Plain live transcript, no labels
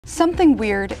Something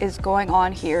weird is going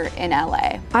on here in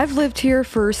LA. I've lived here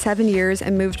for 7 years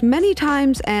and moved many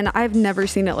times, and I've never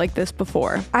seen it like this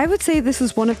before. I would say this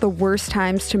is one of the worst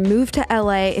times to move to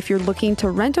LA if you're looking to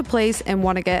rent a place and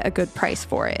want to get a good price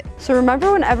for it. So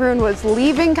remember when everyone was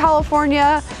leaving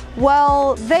California?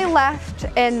 Well, they left,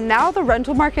 and now the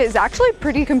rental market is actually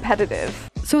pretty competitive.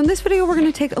 So in this video, we're going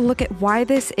to take a look at why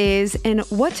this is and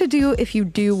what to do if you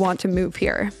do want to move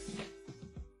here.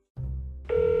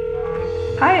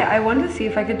 Hi, I wanted to see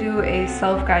if I could do a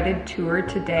self-guided tour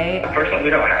today. Personally,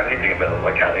 we don't have anything available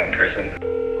like Cali in person.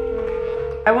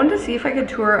 I wanted to see if I could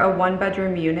tour a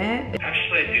one-bedroom unit.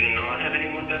 Actually, I do not have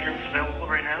any one-bedrooms available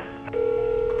right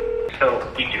now.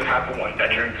 So we do have a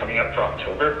one-bedroom coming up for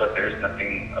October, but there's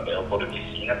nothing available to be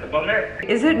seen at the moment.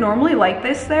 Is it normally like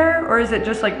this there, or is it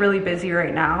just like really busy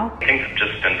right now? Things have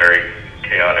just been very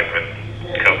chaotic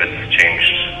with COVID's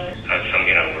changed.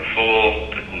 We're full,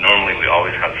 but normally we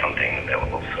always have something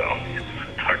available, so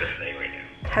it's hard to say right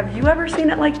now. Have you ever seen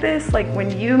it like this, like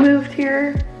when you moved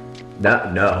here?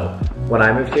 No. When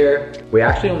I moved here, we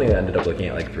actually only ended up looking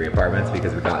at like 3 apartments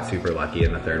because we got super lucky,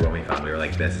 and the third one we found, we were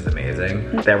like, this is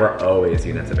amazing. There were always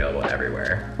units available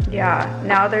everywhere. Yeah,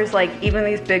 now there's like even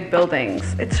these big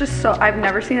buildings. It's just so, I've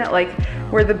never seen it like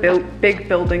where the big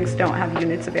buildings don't have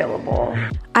units available.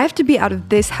 I have to be out of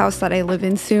this house that I live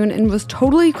in soon and was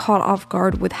totally caught off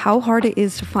guard with how hard it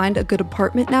is to find a good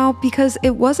apartment now because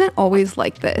it wasn't always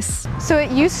like this. So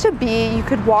it used to be you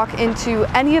could walk into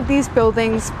any of these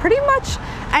buildings pretty much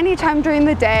anytime during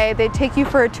the day. They'd take you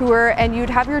for a tour and you'd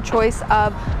have your choice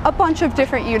of a bunch of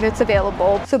different units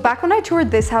available. So back when I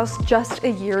toured this house just a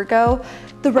year ago,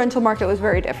 the rental market was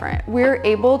very different. We were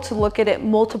able to look at it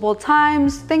multiple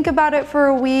times, think about it for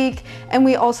a week, and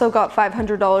we also got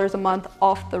 $500 a month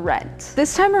off the rent.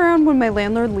 This time around when my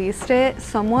landlord leased it,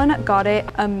 someone got it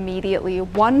immediately.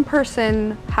 One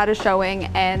person had a showing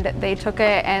and they took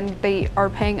it and they are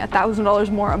paying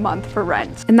 $1,000 more a month for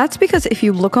rent. And that's because if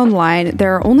you look online,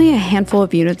 there are only a handful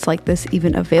of units like this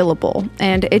even available.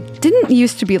 And it didn't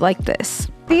used to be like this.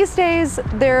 These days,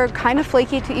 they're kind of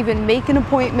flaky to even make an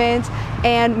appointment,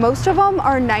 and most of them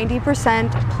are 90%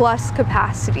 plus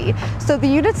capacity. So the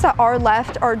units that are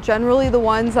left are generally the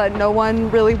ones that no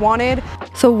one really wanted.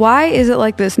 So why is it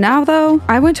like this now though?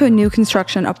 I went to a new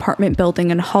construction apartment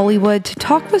building in Hollywood to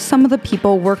talk with some of the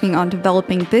people working on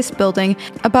developing this building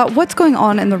about what's going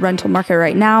on in the rental market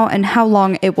right now and how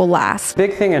long it will last.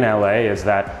 Big thing in LA is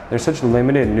that there's such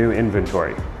limited new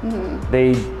inventory.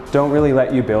 They don't really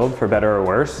let you build for better or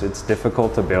worse. It's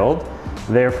difficult to build.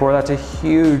 Therefore, that's a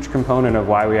huge component of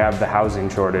why we have the housing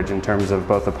shortage in terms of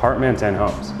both apartments and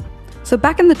homes. So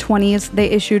back in the 20s, they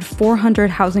issued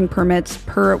 400 housing permits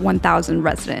per 1,000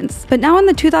 residents. But now in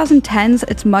the 2010s,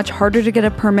 it's much harder to get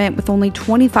a permit with only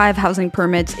 25 housing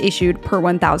permits issued per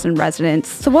 1,000 residents.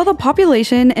 So while the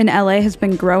population in LA has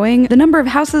been growing, the number of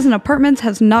houses and apartments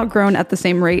has not grown at the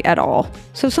same rate at all.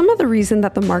 So some of the reason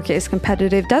that the market is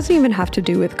competitive doesn't even have to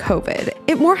do with COVID.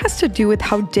 It more has to do with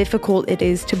how difficult it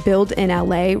is to build in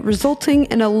LA, resulting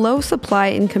in a low supply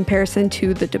in comparison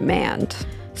to the demand.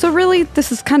 So really, this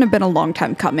has kind of been a long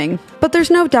time coming. But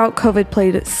there's no doubt COVID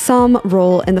played some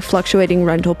role in the fluctuating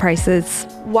rental prices.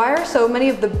 Why are so many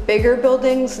of the bigger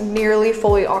buildings nearly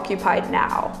fully occupied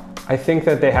now? I think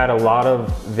that they had a lot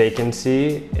of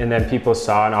vacancy, and then people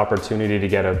saw an opportunity to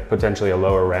get potentially a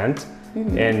lower rent.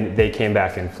 And they came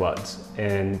back in floods,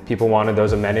 and people wanted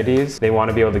those amenities. They want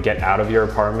to be able to get out of your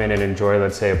apartment and enjoy,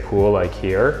 let's say, a pool like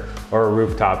here or a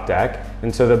rooftop deck.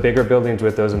 And so the bigger buildings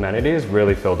with those amenities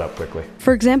really filled up quickly.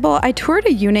 For example, I toured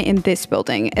a unit in this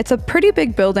building. It's a pretty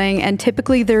big building, and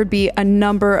typically there would be a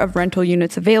number of rental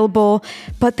units available,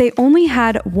 but they only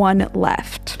had one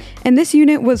left. And this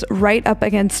unit was right up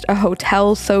against a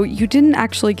hotel, so you didn't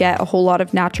actually get a whole lot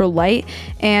of natural light,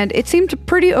 and it seemed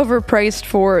pretty overpriced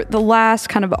for the last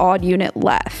kind of odd unit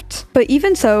left. But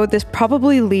even so, this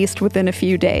probably leased within a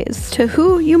few days. To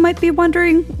who, you might be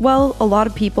wondering? Well, a lot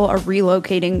of people are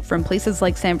relocating from places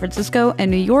like San Francisco and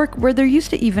New York, where they're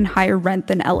used to even higher rent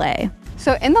than LA.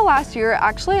 So in the last year,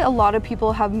 actually a lot of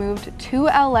people have moved to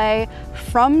LA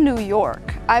from New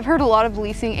York. I've heard a lot of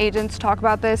leasing agents talk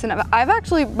about this, and I've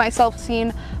actually myself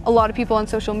seen a lot of people on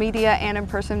social media and in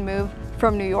person move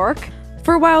from New York.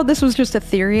 For a while, this was just a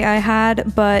theory I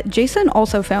had, but Jason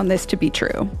also found this to be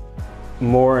true.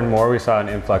 More and more, we saw an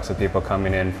influx of people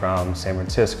coming in from San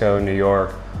Francisco, New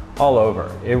York, all over.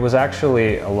 It was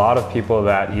actually a lot of people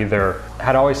that either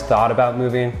had always thought about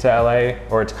moving to LA,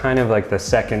 or it's kind of like the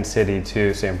second city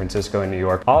to San Francisco and New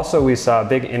York. Also, we saw a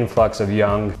big influx of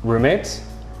young roommates.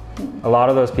 A lot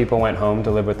of those people went home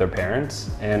to live with their parents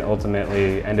and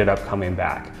ultimately ended up coming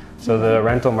back. So the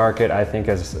rental market, I think,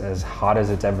 is as hot as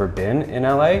it's ever been in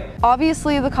LA.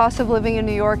 Obviously, the cost of living in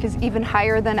New York is even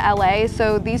higher than LA,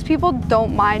 so these people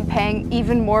don't mind paying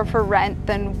even more for rent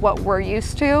than what we're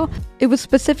used to. It was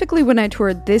specifically when I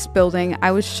toured this building,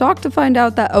 I was shocked to find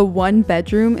out that a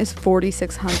 1-bedroom is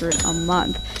 $4,600 a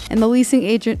month. And the leasing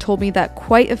agent told me that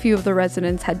quite a few of the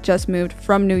residents had just moved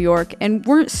from New York and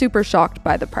weren't super shocked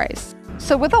by the price.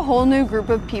 So with a whole new group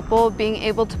of people being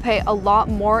able to pay a lot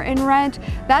more in rent,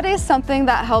 that is something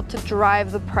that helped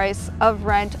drive the price of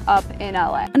rent up in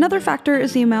LA. Another factor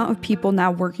is the amount of people now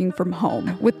working from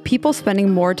home. With people spending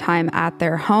more time at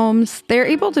their homes, they're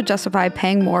able to justify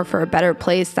paying more for a better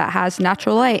place that has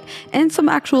natural light and some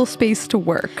actual space to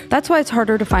work. That's why it's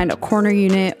harder to find a corner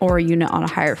unit or a unit on a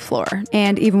higher floor.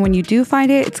 And even when you do find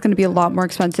it, it's going to be a lot more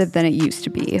expensive than it used to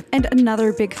be. And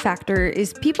another big factor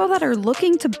is people that are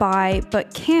looking to buy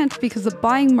but can't because the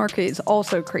buying market is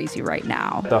also crazy right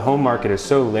now. The home market is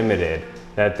so limited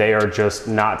that they are just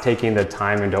not taking the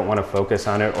time and don't want to focus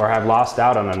on it or have lost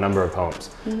out on a number of homes.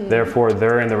 Therefore,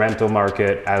 they're in the rental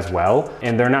market as well.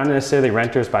 And they're not necessarily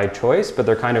renters by choice, but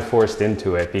they're kind of forced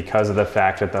into it because of the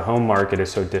fact that the home market is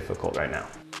so difficult right now.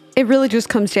 It really just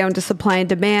comes down to supply and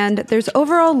demand. There's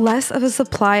overall less of a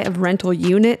supply of rental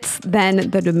units than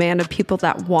the demand of people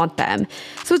that want them.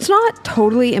 So it's not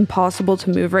totally impossible to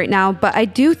move right now, but I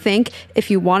do think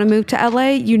if you want to move to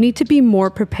LA, you need to be more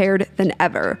prepared than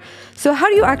ever. So how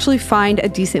do you actually find a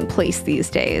decent place these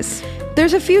days?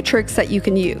 There's a few tricks that you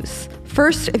can use.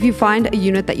 First, if you find a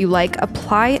unit that you like,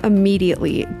 apply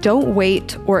immediately. Don't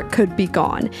wait or it could be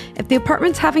gone. If the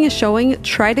apartment's having a showing,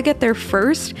 try to get there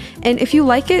first. And if you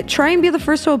like it, try and be the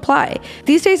first to apply.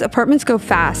 These days, apartments go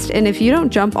fast, and if you don't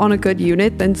jump on a good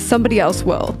unit, then somebody else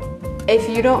will. If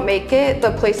you don't make it,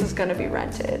 the place is going to be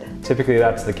rented. Typically,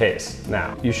 that's the case.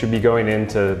 Now, you should be going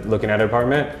into looking at an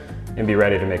apartment and be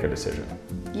ready to make a decision.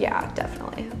 Yeah,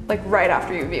 definitely. Like right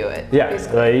after you view it. Yeah,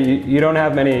 like you don't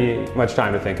have much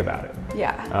time to think about it.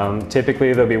 Yeah.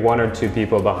 Typically, there'll be 1 or 2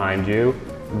 people behind you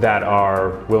that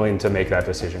are willing to make that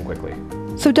decision quickly.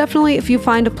 So definitely, if you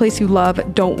find a place you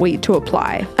love, don't wait to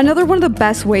apply. Another one of the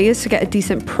best ways to get a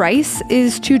decent price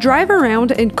is to drive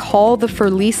around and call the for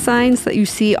lease signs that you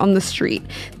see on the street.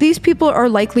 These people are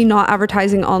likely not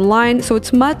advertising online, so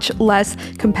it's much less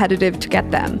competitive to get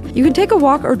them. You can take a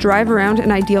walk or drive around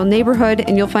an ideal neighborhood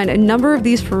and you'll find a number of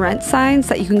these for rent signs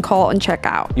that you can call and check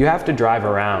out. You have to drive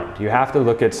around. You have to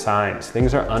look at signs.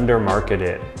 Things are under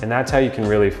marketed, and that's how you can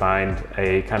really find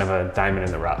a kind of a diamond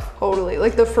in the rough. Totally,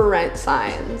 like the for rent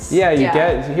signs. Yeah,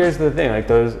 here's the thing, like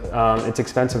those, it's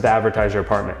expensive to advertise your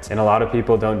apartments, and a lot of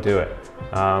people don't do it.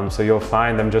 So you'll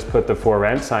find them just put the for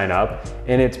rent sign up,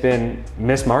 and it's been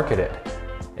mismarketed.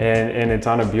 And it's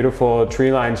on a beautiful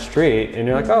tree-lined street, and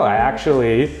you're like, oh, I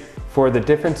actually, for the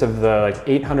difference of the like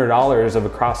 $800 of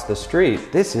across the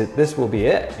street, this will be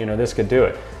it. You know, this could do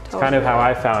it. It's kind of how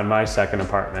I found my second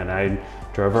apartment. I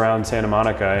drove around Santa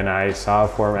Monica and I saw a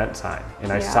for rent sign,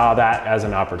 and I saw that as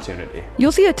an opportunity.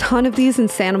 You'll see a ton of these in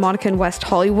Santa Monica and West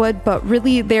Hollywood, but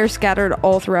really they're scattered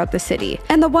all throughout the city.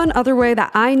 And the one other way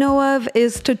that I know of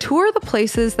is to tour the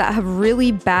places that have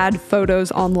really bad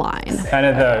photos online. Kind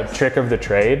of the trick of the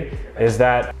trade is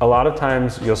that a lot of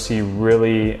times you'll see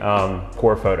really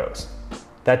poor photos.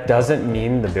 That doesn't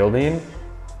mean the building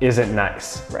isn't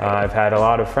nice. Right. I've had a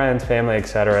lot of friends, family,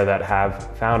 etc., that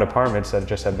have found apartments that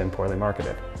just have been poorly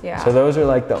marketed. Yeah. So those are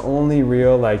like the only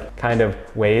real like kind of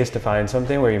ways to find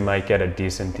something where you might get a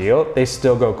decent deal. They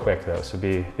still go quick though, so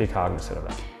be cognizant of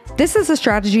that. This is a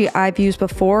strategy I've used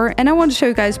before, and I want to show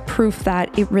you guys proof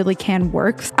that it really can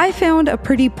work. I found a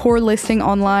pretty poor listing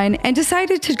online and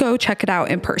decided to go check it out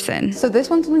in person. So this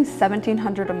one's only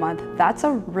 $1,700 a month. That's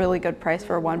a really good price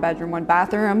for a 1-bedroom,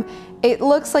 1-bathroom. It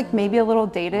looks like maybe a little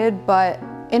dated, but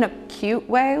in a cute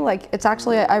way. Like it's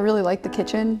actually, I really like the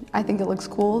kitchen. I think it looks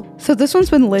cool. So this one's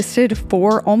been listed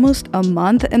for almost a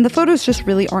month, and the photos just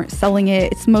really aren't selling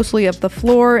it. It's mostly of the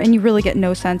floor, and you really get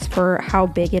no sense for how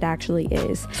big it actually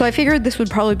is. So I figured this would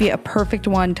probably be a perfect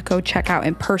one to go check out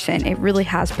in person. It really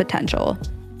has potential.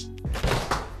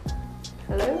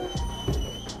 Hello?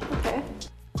 Okay.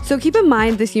 So keep in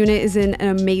mind this unit is in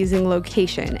an amazing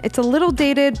location. It's a little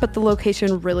dated, but the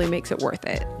location really makes it worth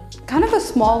it. Kind of a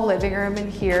small living room in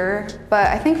here, but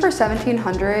I think for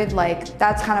 $1,700, like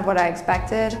that's kind of what I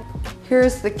expected.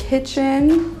 Here's the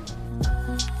kitchen.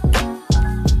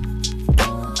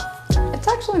 It's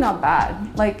actually not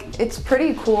bad. Like it's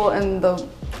pretty cool in the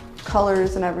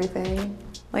colors and everything.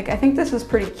 Like I think this is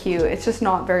pretty cute. It's just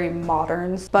not very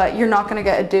modern, but you're not gonna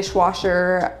get a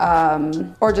dishwasher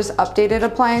or just updated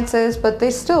appliances, but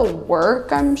they still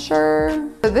work, I'm sure.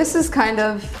 So this is kind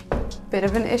of a bit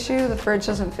of an issue. The fridge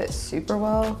doesn't fit super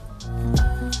well.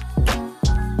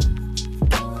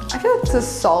 I feel like it's a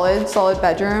solid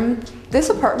bedroom. This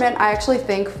apartment, I actually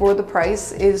think for the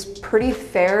price is pretty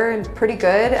fair and pretty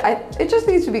good. It just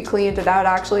needs to be cleaned out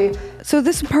actually. So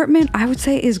this apartment, I would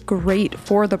say, is great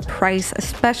for the price,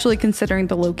 especially considering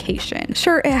the location.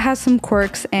 Sure, it has some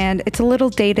quirks and it's a little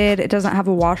dated. It doesn't have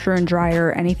a washer and dryer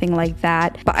or anything like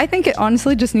that, but I think it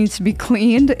honestly just needs to be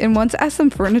cleaned, and once it has some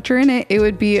furniture in it, it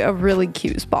would be a really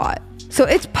cute spot. So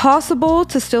it's possible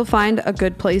to still find a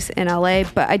good place in LA,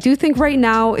 but I do think right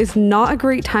now is not a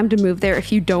great time to move there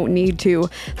if you don't need to.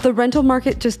 The rental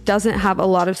market just doesn't have a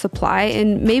lot of supply,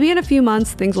 and maybe in a few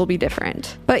months things will be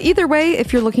different. But either way,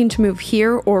 if you're looking to move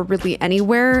here or really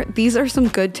anywhere, these are some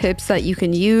good tips that you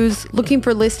can use. Looking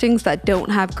for listings that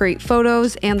don't have great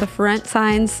photos and the for rent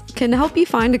signs can help you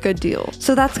find a good deal.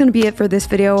 So that's gonna be it for this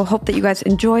video. Hope that you guys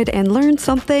enjoyed and learned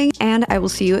something, and I will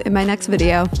see you in my next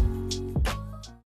video.